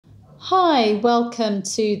Hi, welcome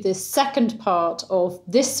to the second part of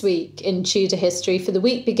This Week in Tudor History for the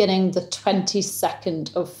week beginning the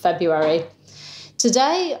 22nd of February.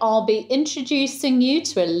 Today I'll be introducing you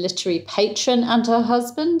to a literary patron and her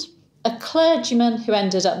husband, a clergyman who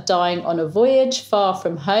ended up dying on a voyage far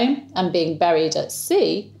from home and being buried at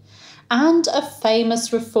sea, and a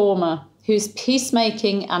famous reformer whose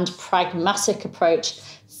peacemaking and pragmatic approach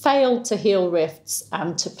failed to heal rifts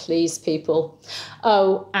and to please people.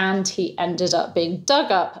 Oh, and he ended up being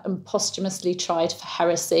dug up and posthumously tried for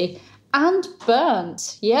heresy and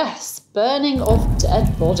burnt. Yes, burning of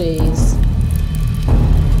dead bodies.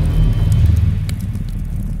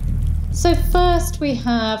 So first we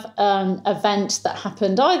have an event that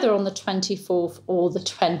happened either on the 24th or the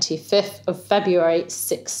 25th of February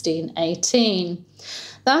 1618.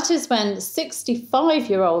 That is when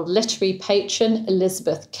 65-year-old literary patron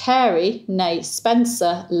Elizabeth Carey, née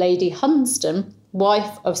Spencer, Lady Hunsdon,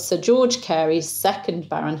 wife of Sir George Carey, 2nd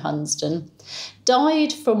Baron Hunsdon,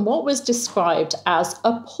 died from what was described as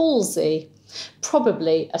a palsy,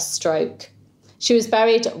 probably a stroke. She was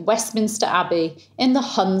buried at Westminster Abbey in the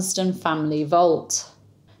Hunsdon family vault.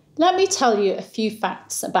 Let me tell you a few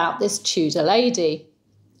facts about this Tudor lady.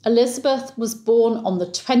 Elizabeth was born on the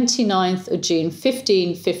 29th of June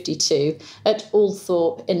 1552 at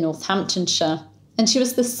Althorp in Northamptonshire, and she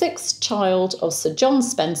was the 6th child of Sir John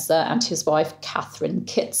Spencer and his wife Catherine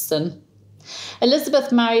Kitson.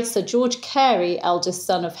 Elizabeth married Sir George Carey, eldest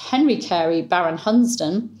son of Henry Carey, Baron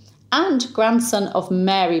Hunsdon, and grandson of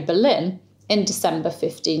Mary Boleyn, in December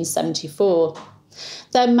 1574.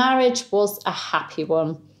 Their marriage was a happy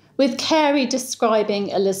one, with Carey describing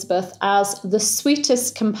Elizabeth as the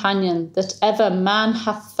sweetest companion that ever man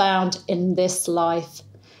hath found in this life.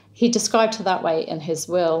 He described her that way in his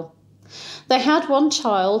will. They had one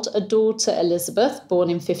child, a daughter Elizabeth, born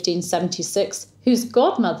in 1576, whose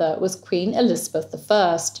godmother was Queen Elizabeth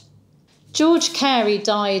I. George Carey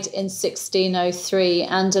died in 1603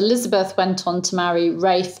 and Elizabeth went on to marry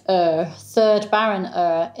Ralph 3rd Baron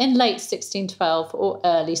in late 1612 or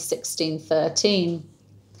early 1613.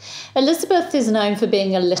 Elizabeth is known for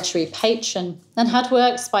being a literary patron and had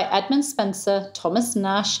works by Edmund Spenser, Thomas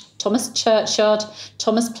Nash, Thomas Churchyard,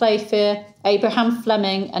 Thomas Playfair, Abraham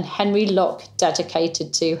Fleming and Henry Locke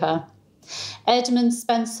dedicated to her. Edmund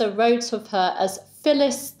Spenser wrote of her as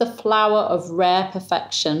Phyllis, the flower of rare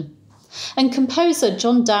perfection. And composer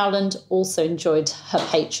John Dowland also enjoyed her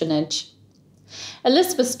patronage.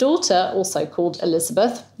 Elizabeth's daughter, also called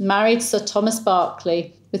Elizabeth, married Sir Thomas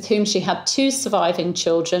Berkeley, with whom she had 2 surviving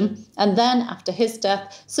children, and then, after his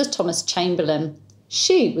death, Sir Thomas Chamberlain.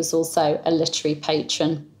 She was also a literary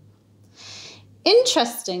patron.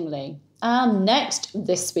 Interestingly, our next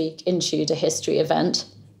This Week in Tudor History event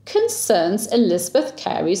concerns Elizabeth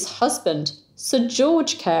Carey's husband, Sir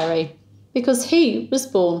George Carey, because he was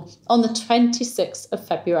born on the 26th of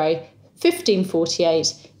February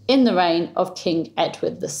 1548 in the reign of King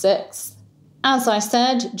Edward VI. As I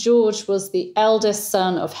said, George was the eldest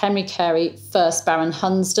son of Henry Carey, 1st Baron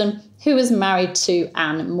Hunsdon, who was married to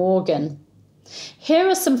Anne Morgan. Here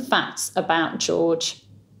are some facts about George.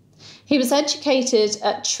 He was educated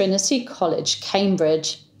at Trinity College,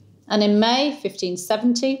 Cambridge, and in May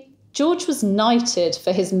 1570, George was knighted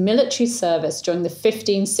for his military service during the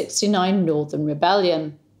 1569 Northern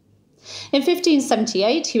Rebellion. In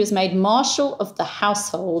 1578, he was made Marshal of the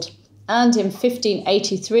Household, and in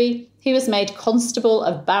 1583, he was made Constable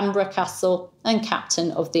of Bamborough Castle and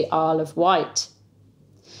Captain of the Isle of Wight.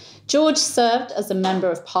 George served as a Member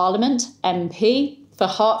of Parliament, MP, for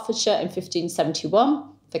Hertfordshire in 1571,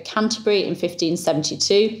 for Canterbury in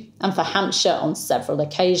 1572, and for Hampshire on several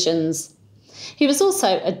occasions. He was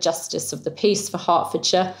also a Justice of the Peace for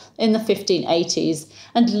Hertfordshire in the 1580s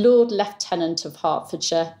and Lord Lieutenant of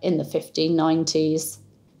Hertfordshire in the 1590s.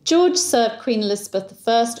 George served Queen Elizabeth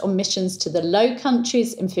I on missions to the Low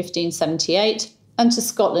Countries in 1578 and to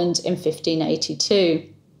Scotland in 1582.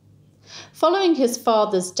 Following his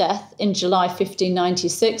father's death in July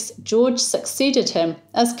 1596, George succeeded him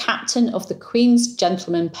as captain of the Queen's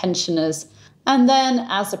Gentlemen Pensioners and then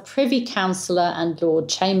as a Privy Councillor and Lord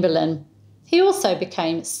Chamberlain. He also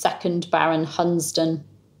became 2nd Baron Hunsdon.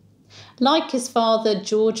 Like his father,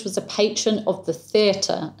 George was a patron of the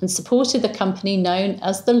theatre and supported the company known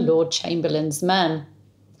as the Lord Chamberlain's Men.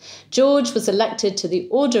 George was elected to the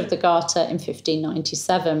Order of the Garter in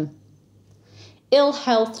 1597. Ill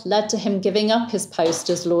health led to him giving up his post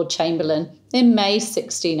as Lord Chamberlain in May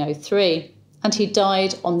 1603, and he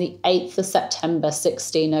died on the 8th of September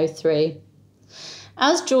 1603.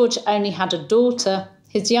 As George only had a daughter,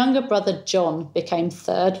 his younger brother John became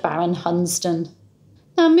 3rd Baron Hunsdon.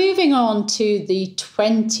 Now moving on to the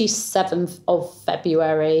 27th of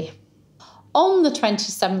February. On the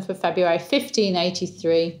 27th of February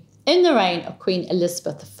 1583, in the reign of Queen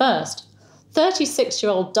Elizabeth I,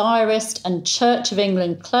 36-year-old diarist and Church of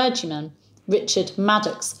England clergyman Richard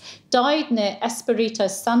Maddox died near Espírito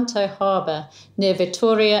Santo Harbour near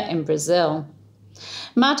Vitória in Brazil.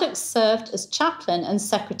 Maddox served as chaplain and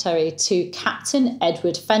secretary to Captain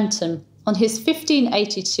Edward Fenton on his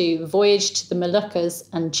 1582 voyage to the Moluccas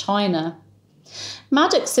and China.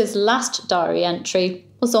 Maddox's last diary entry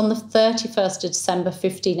was on the 31st of December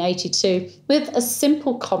 1582 with a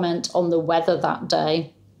simple comment on the weather that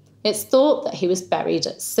day. It's thought that he was buried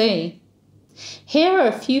at sea. Here are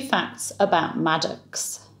a few facts about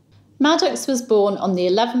Maddox. Maddox was born on the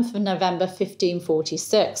 11th of November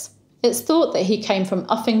 1546. It's thought that he came from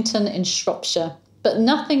Uffington in Shropshire, but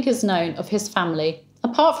nothing is known of his family,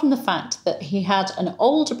 apart from the fact that he had an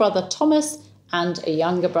older brother Thomas and a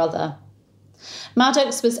younger brother.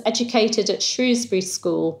 Maddox was educated at Shrewsbury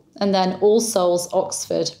School and then All Souls,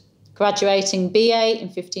 Oxford, graduating BA in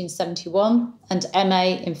 1571 and MA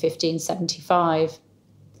in 1575.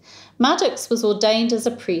 Maddox was ordained as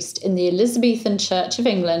a priest in the Elizabethan Church of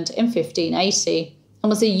England in 1580 and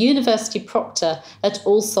was a university proctor at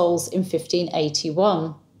All Souls in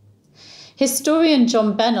 1581. Historian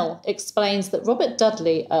John Bennell explains that Robert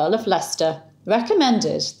Dudley, Earl of Leicester,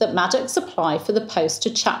 recommended that Maddox apply for the post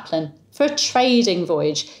of chaplain for a trading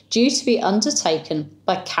voyage due to be undertaken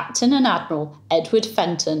by Captain and Admiral Edward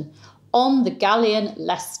Fenton on the galleon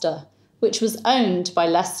Leicester, which was owned by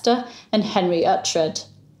Leicester and Henry Uttred.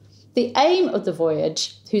 The aim of the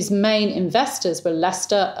voyage, whose main investors were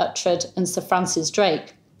Leicester, Uttred and Sir Francis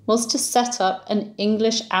Drake, was to set up an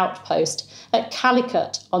English outpost at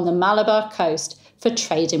Calicut on the Malabar coast for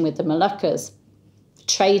trading with the Moluccas,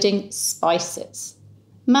 trading spices.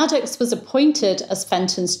 Maddox was appointed as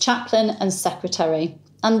Fenton's chaplain and secretary,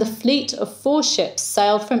 and the fleet of 4 ships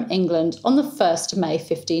sailed from England on the 1st of May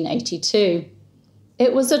 1582.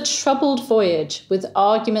 It was a troubled voyage with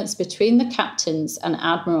arguments between the captains and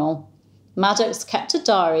admiral. Maddox kept a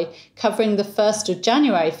diary covering the 1st of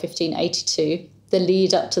January 1582, the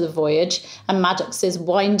lead up to the voyage, and Maddox's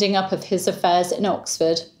winding up of his affairs in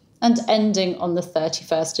Oxford, and ending on the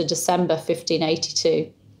 31st of December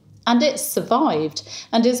 1582. And it survived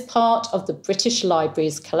and is part of the British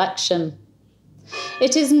Library's collection.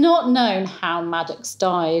 It is not known how Maddox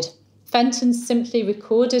died. Fenton simply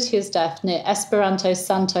recorded his death near Espírito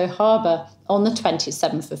Santo Harbour on the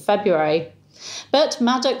 27th of February. But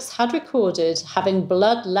Maddox had recorded having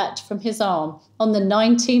blood let from his arm on the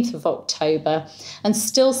 19th of October and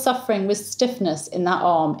still suffering with stiffness in that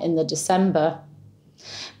arm in the December.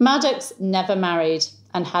 Maddox never married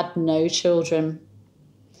and had no children.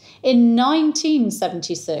 In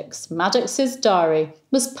 1976, Maddox's diary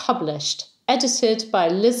was published, edited by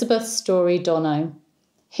Elizabeth Story Donno.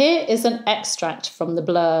 Here is an extract from the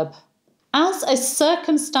blurb. As a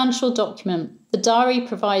circumstantial document, the diary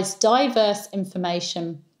provides diverse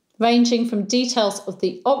information, ranging from details of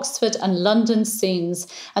the Oxford and London scenes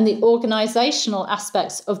and the organisational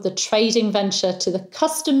aspects of the trading venture to the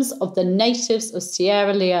customs of the natives of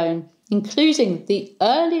Sierra Leone, including the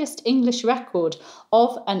earliest English record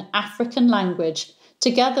of an African language,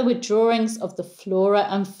 together with drawings of the flora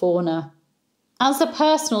and fauna. As a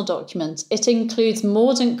personal document, it includes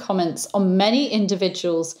mordant comments on many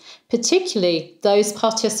individuals, particularly those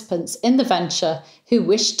participants in the venture who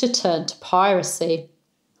wished to turn to piracy.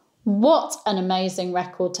 What an amazing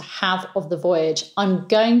record to have of the voyage. I'm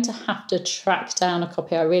going to have to track down a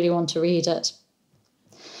copy. I really want to read it.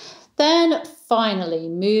 Then finally,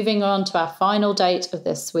 moving on to our final date of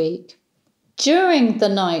this week. During the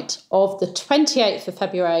night of the 28th of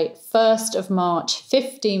February, 1st of March,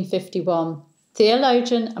 1551,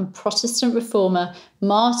 theologian and Protestant reformer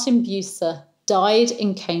Martin Bucer died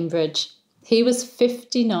in Cambridge. He was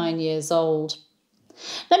 59 years old.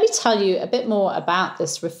 Let me tell you a bit more about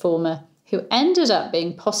this reformer, who ended up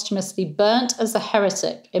being posthumously burnt as a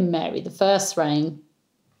heretic in Mary I's reign.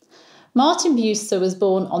 Martin Bucer was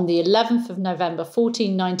born on the 11th of November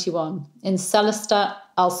 1491 in Sélestat,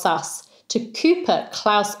 Alsace, to Cooper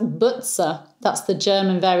Klaus Butzer, that's the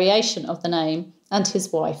German variation of the name, and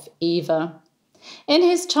his wife Eva. In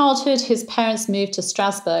his childhood, his parents moved to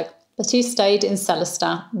Strasbourg, but he stayed in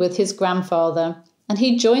Sélestat with his grandfather, and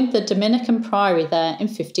he joined the Dominican priory there in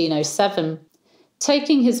 1507,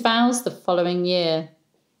 taking his vows the following year.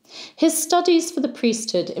 His studies for the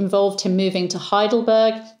priesthood involved him moving to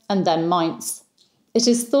Heidelberg and then Mainz. It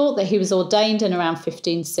is thought that he was ordained in around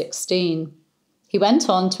 1516. He went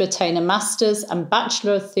on to attain a master's and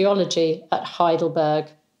bachelor of theology at Heidelberg.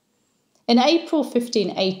 In April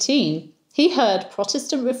 1518, he heard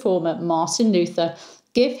Protestant reformer Martin Luther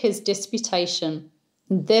give his disputation,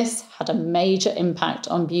 and this had a major impact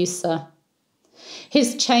on Bucer.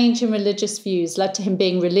 His change in religious views led to him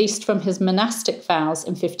being released from his monastic vows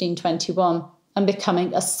in 1521 and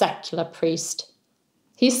becoming a secular priest.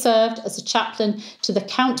 He served as a chaplain to the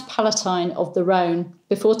Count Palatine of the Rhone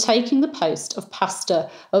before taking the post of pastor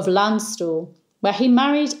of Landstuhl, where he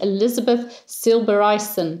married Elizabeth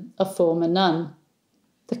Silbereisen, a former nun.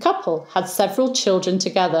 The couple had several children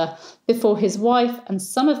together before his wife and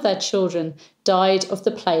some of their children died of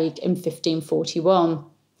the plague in 1541.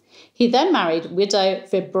 He then married widow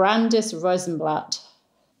Vibrandis Rosenblatt.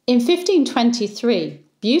 In 1523,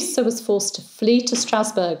 Bucer was forced to flee to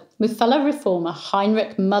Strasbourg with fellow reformer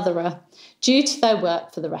Heinrich Motherer due to their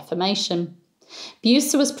work for the Reformation.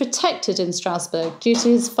 Bucer was protected in Strasbourg due to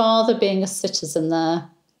his father being a citizen there.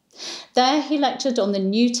 There he lectured on the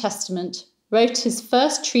New Testament, wrote his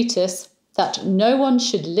first treatise that no one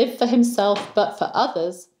should live for himself but for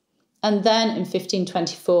others, and then in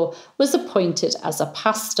 1524 was appointed as a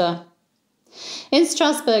pastor. In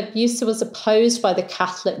Strasbourg, Bucer was opposed by the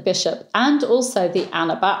Catholic bishop and also the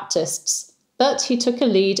Anabaptists, but he took a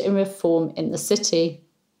lead in reform in the city.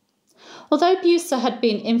 Although Bucer had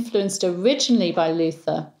been influenced originally by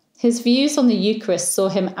Luther, his views on the Eucharist saw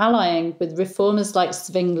him allying with reformers like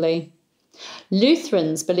Zwingli.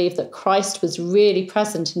 Lutherans believed that Christ was really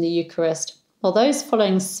present in the Eucharist, while those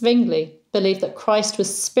following Zwingli believed that Christ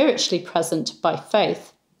was spiritually present by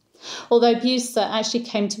faith. Although Bucer actually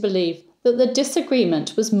came to believe that the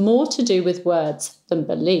disagreement was more to do with words than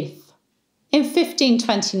belief. In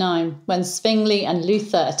 1529, when Zwingli and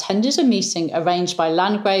Luther attended a meeting arranged by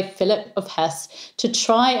Landgrave Philip of Hesse to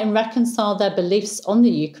try and reconcile their beliefs on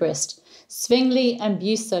the Eucharist, Zwingli and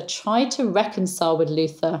Bucer tried to reconcile with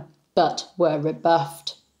Luther, but were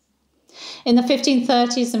rebuffed. In the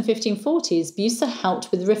 1530s and 1540s, Bucer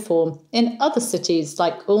helped with reform in other cities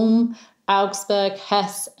like Ulm, Augsburg,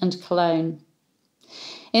 Hesse, and Cologne.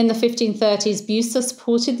 In the 1530s, Bucer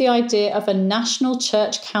supported the idea of a national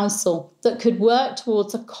church council that could work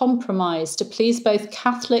towards a compromise to please both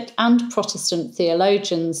Catholic and Protestant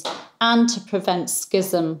theologians and to prevent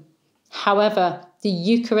schism. However, the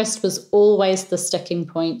Eucharist was always the sticking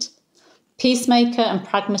point. Peacemaker and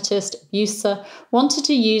pragmatist Bucer wanted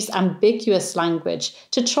to use ambiguous language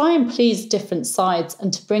to try and please different sides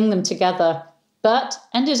and to bring them together, but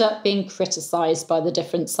ended up being criticised by the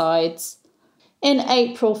different sides. In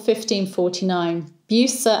April 1549,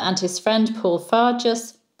 Bucer and his friend Paul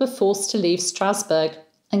Fargus were forced to leave Strasbourg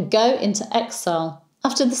and go into exile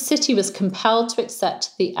after the city was compelled to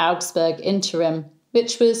accept the Augsburg Interim,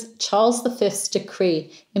 which was Charles V's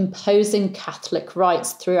decree imposing Catholic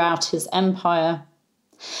rights throughout his empire.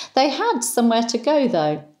 They had somewhere to go,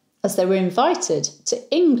 though, as they were invited to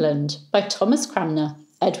England by Thomas Cranmer,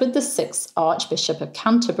 Edward VI, Archbishop of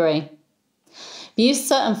Canterbury.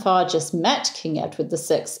 Bucer and Fargus met King Edward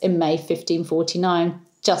VI in May 1549,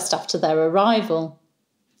 just after their arrival.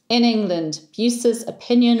 In England, Bucer's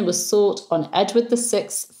opinion was sought on Edward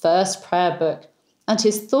VI's first prayer book, and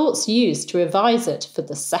his thoughts used to revise it for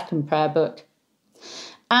the second prayer book.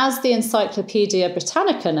 As the Encyclopaedia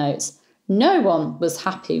Britannica notes, no one was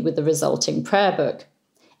happy with the resulting prayer book.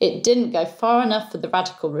 It didn't go far enough for the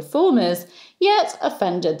radical reformers, yet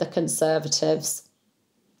offended the conservatives.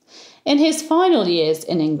 In his final years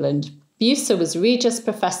in England, Bucer was Regius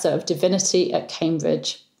Professor of Divinity at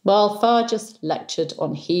Cambridge, while Fargus lectured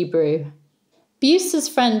on Hebrew. Bucer's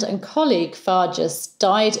friend and colleague Fargus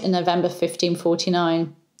died in November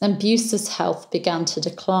 1549, and Bucer's health began to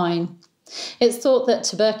decline. It's thought that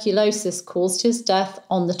tuberculosis caused his death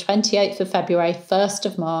on the 28th of February, 1st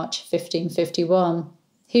of March 1551.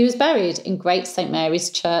 He was buried in Great St Mary's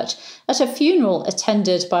Church at a funeral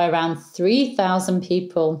attended by around 3,000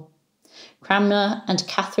 people. Cranmer and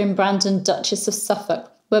Catherine Brandon, Duchess of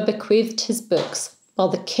Suffolk, were bequeathed his books, while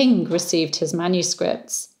the king received his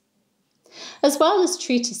manuscripts. As well as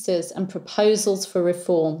treatises and proposals for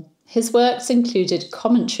reform, his works included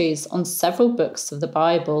commentaries on several books of the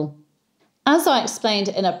Bible. As I explained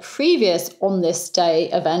in a previous On This Day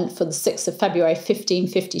event for the 6th of February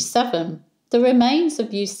 1557, the remains of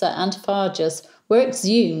Bucer and Fargus were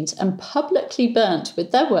exhumed and publicly burnt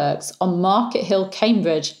with their works on Market Hill,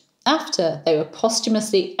 Cambridge, after they were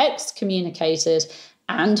posthumously excommunicated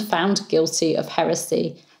and found guilty of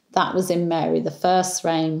heresy. That was in Mary I's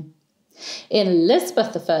reign. In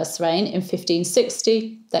Elizabeth I's reign in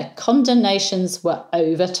 1560, their condemnations were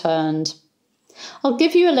overturned. I'll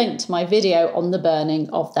give you a link to my video on the burning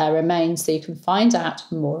of their remains so you can find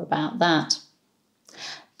out more about that.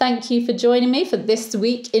 Thank you for joining me for this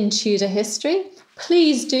week in Tudor history.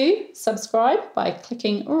 Please do subscribe by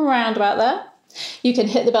clicking round about there. You can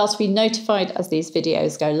hit the bell to be notified as these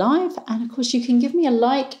videos go live. And of course, you can give me a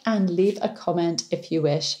like and leave a comment if you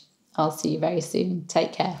wish. I'll see you very soon.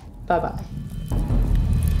 Take care. Bye-bye.